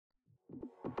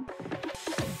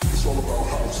It's all about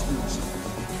house music.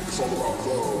 It's all about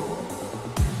love.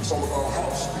 It's all about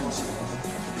house music.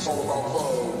 It's all about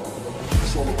love.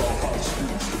 It's all about house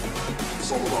music.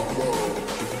 It's all about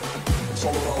love. It's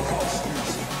all about house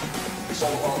music. It's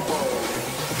all about love.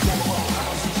 It's all about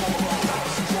house. It's all about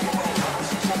house. It's all about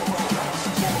house. It's all about house.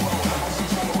 It's all about house.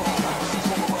 It's all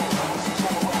about house. It's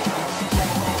all about house.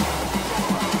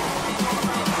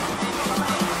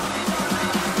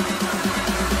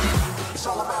 It's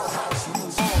all about house. It's all about house. It's all about house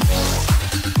music.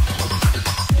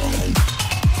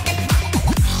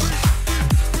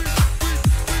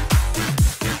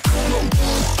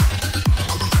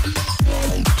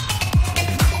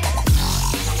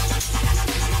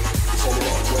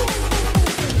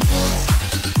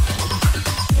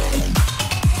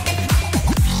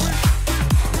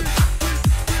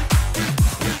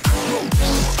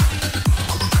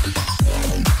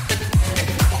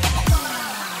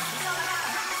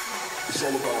 It's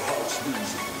all about house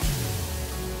music.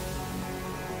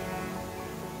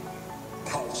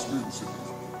 House music.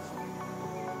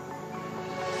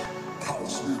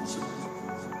 House music.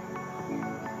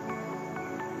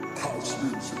 House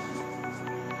music.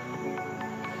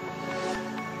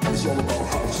 It's all about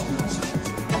house music.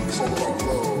 It's all about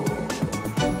love.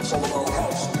 It's all about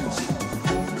house music.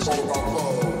 It's all about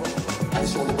love.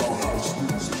 It's all about house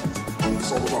music.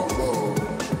 It's all about love.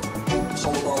 It's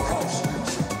all about house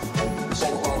music. It's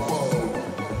all about love.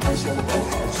 It's all about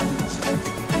house music.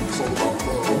 It's all about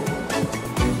love.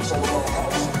 It's all about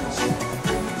house music.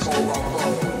 It's all about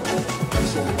love.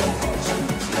 It's all about house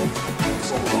music.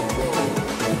 It's all about love.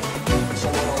 It's all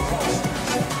about house music.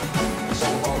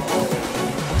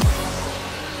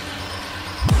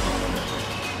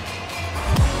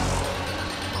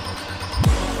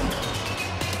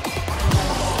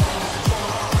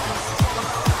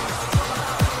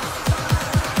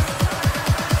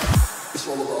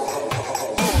 It's all about love. It's all about house.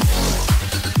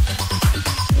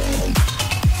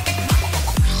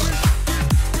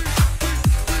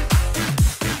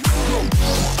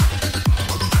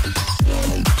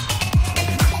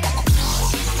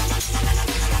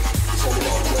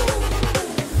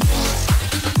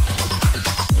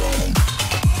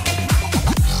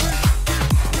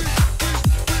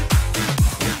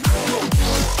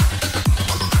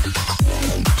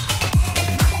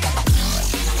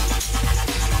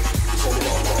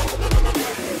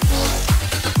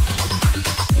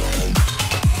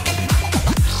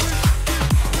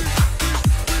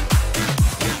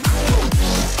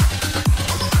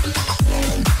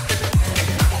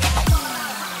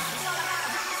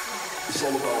 It's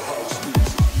all about house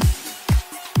music.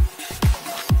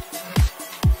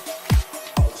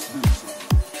 House music.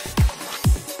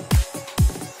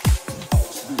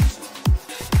 House music.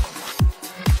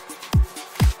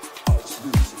 House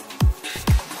music.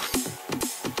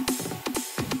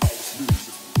 House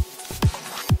music.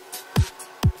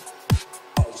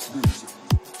 House music.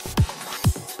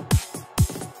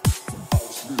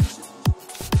 House music.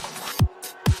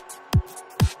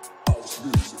 House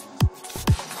music.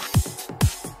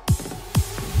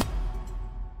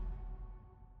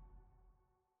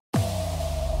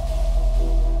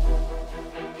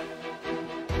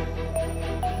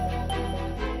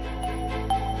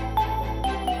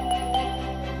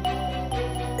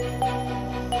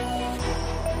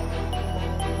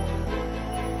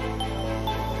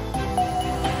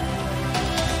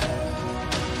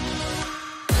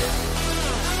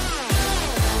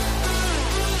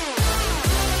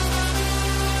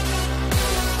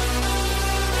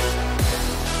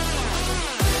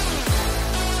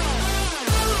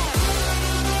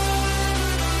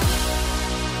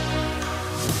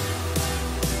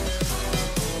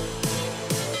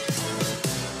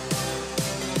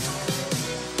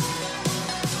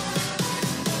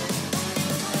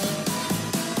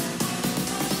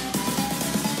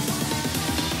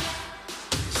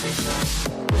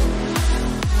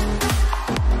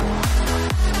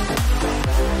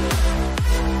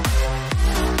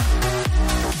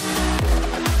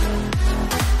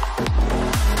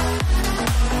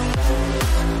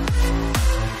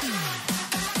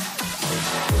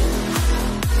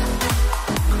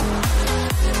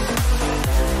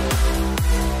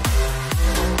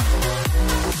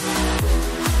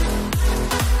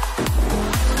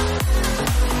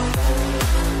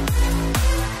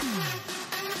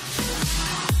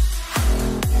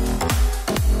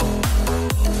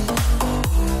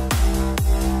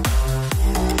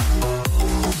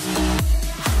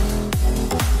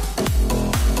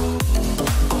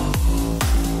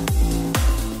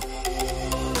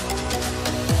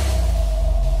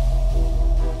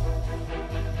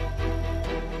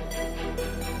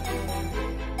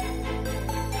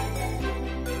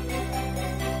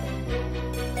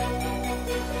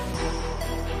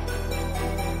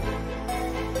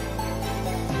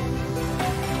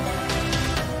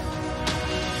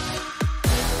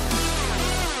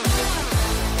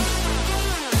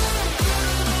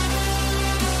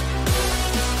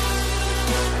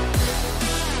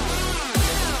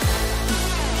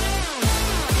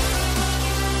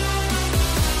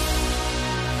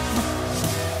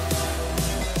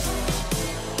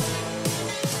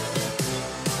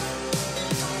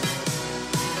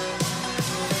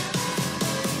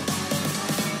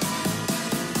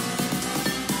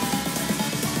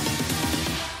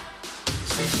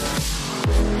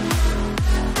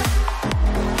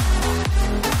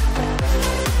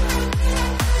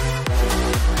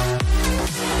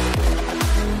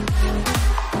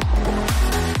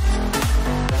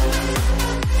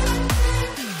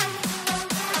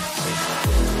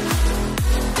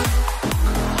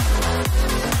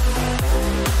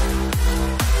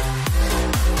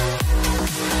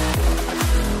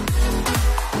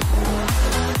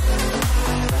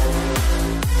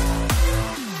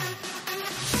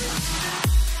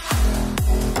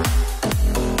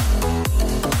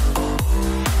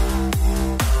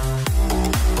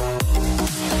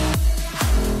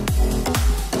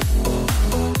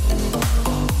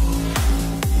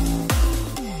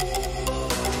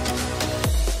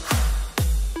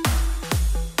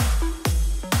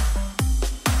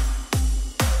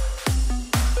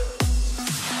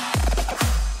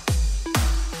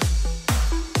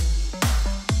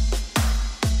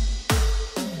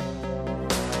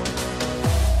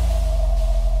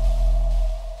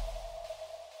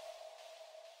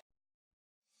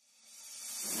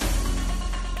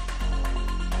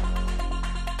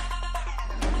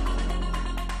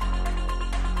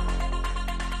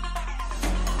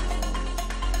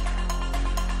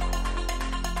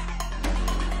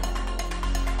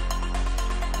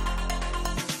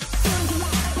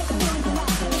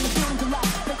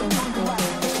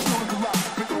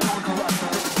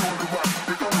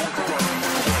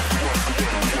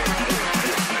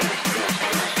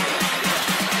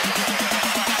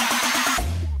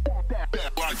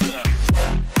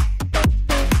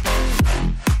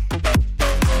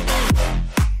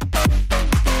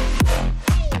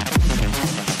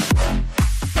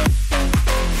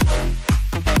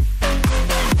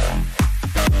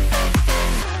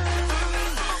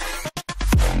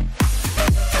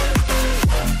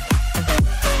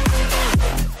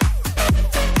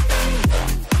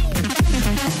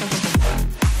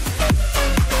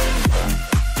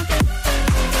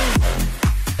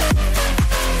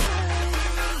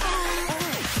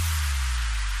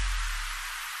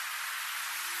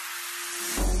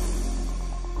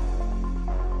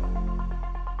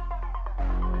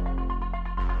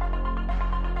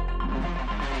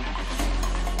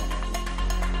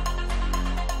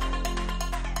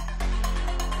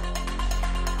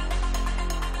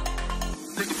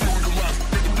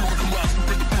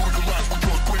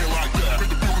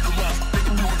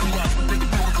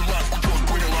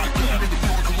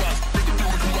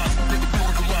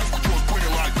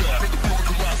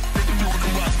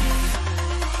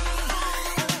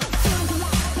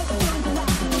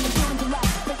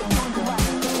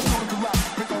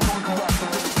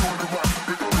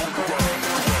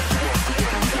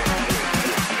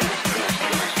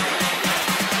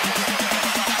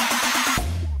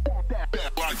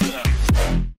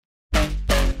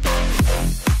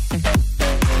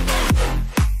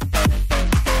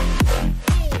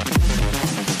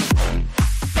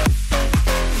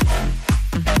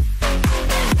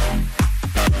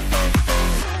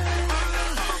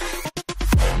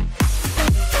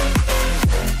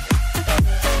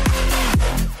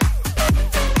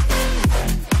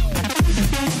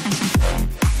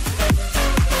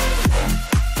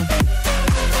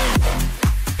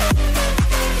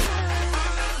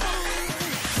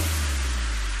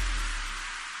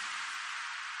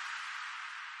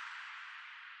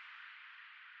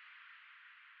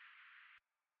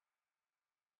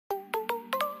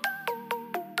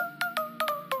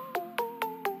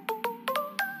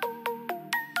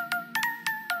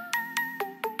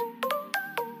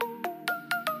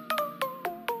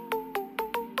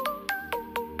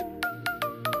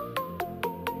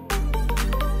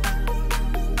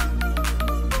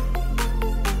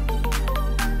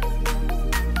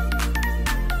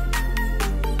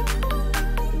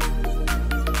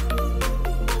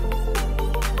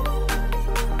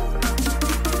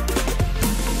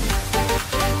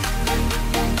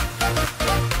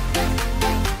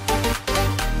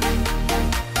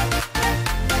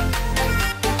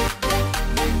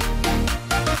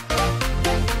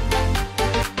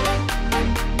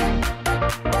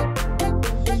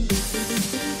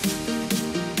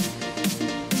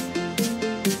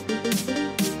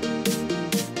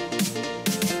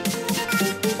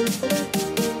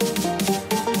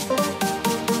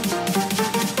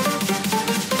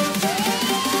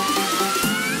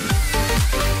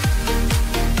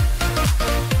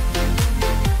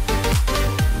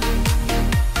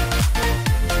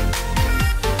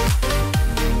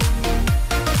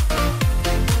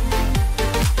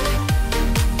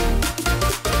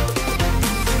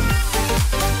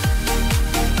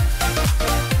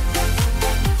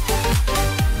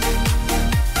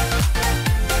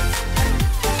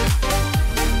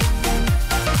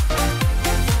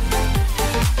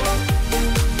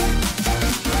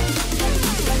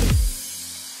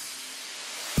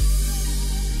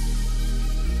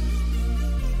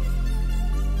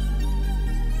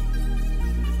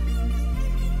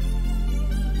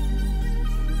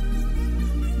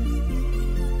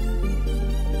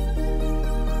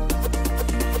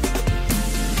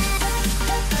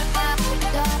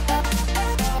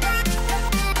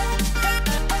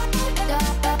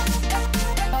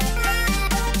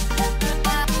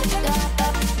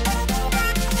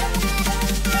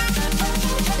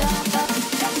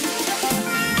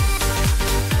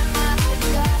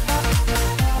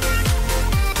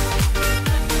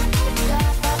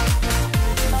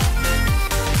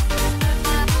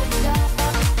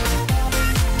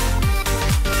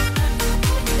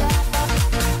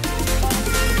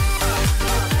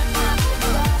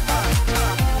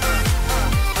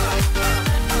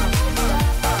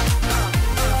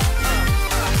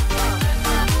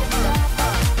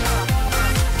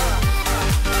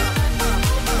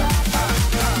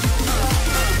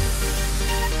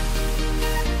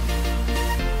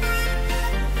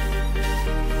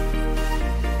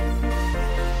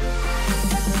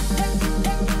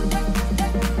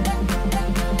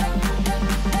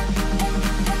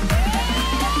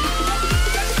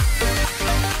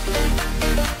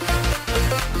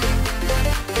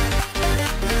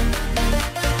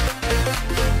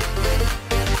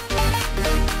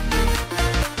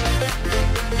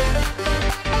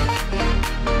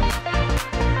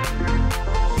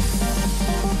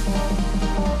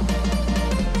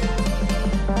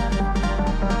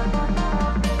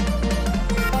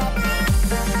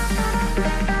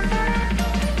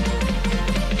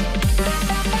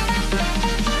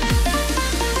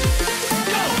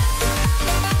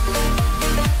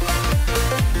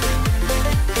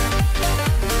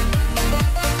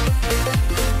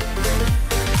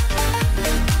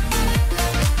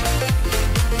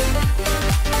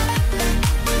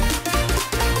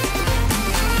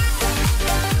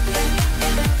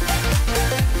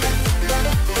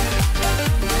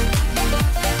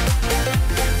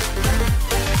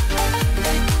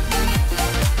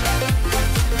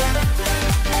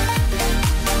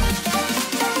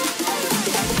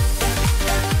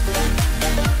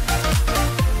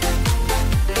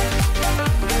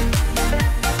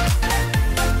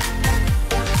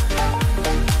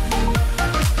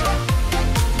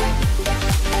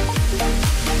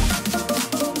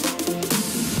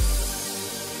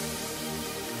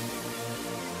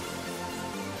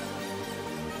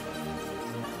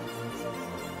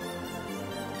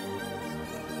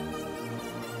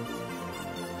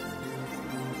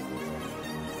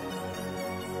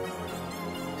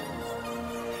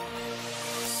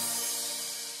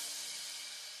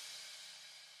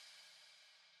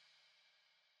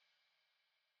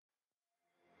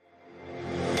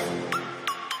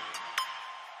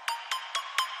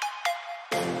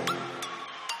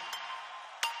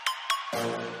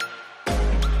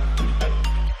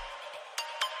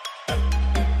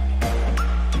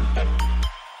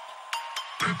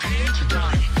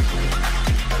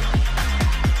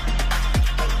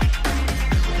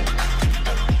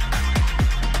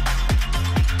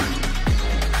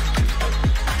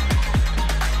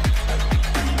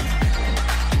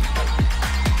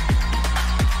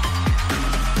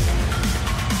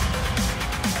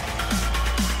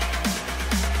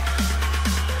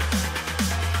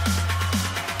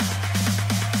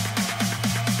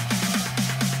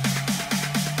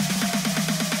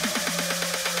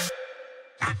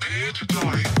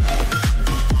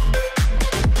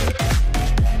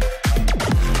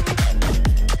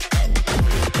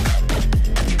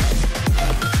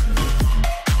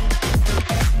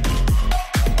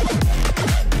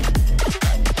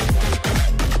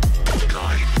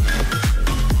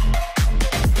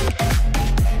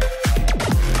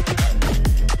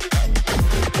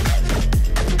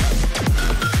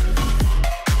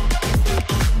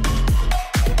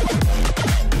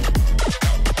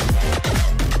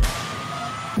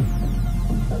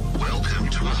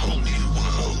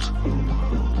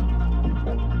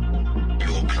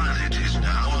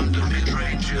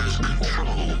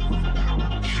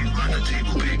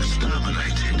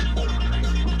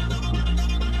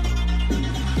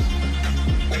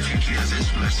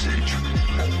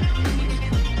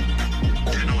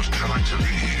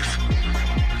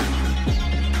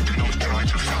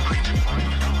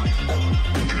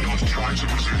 try to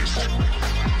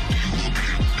resist.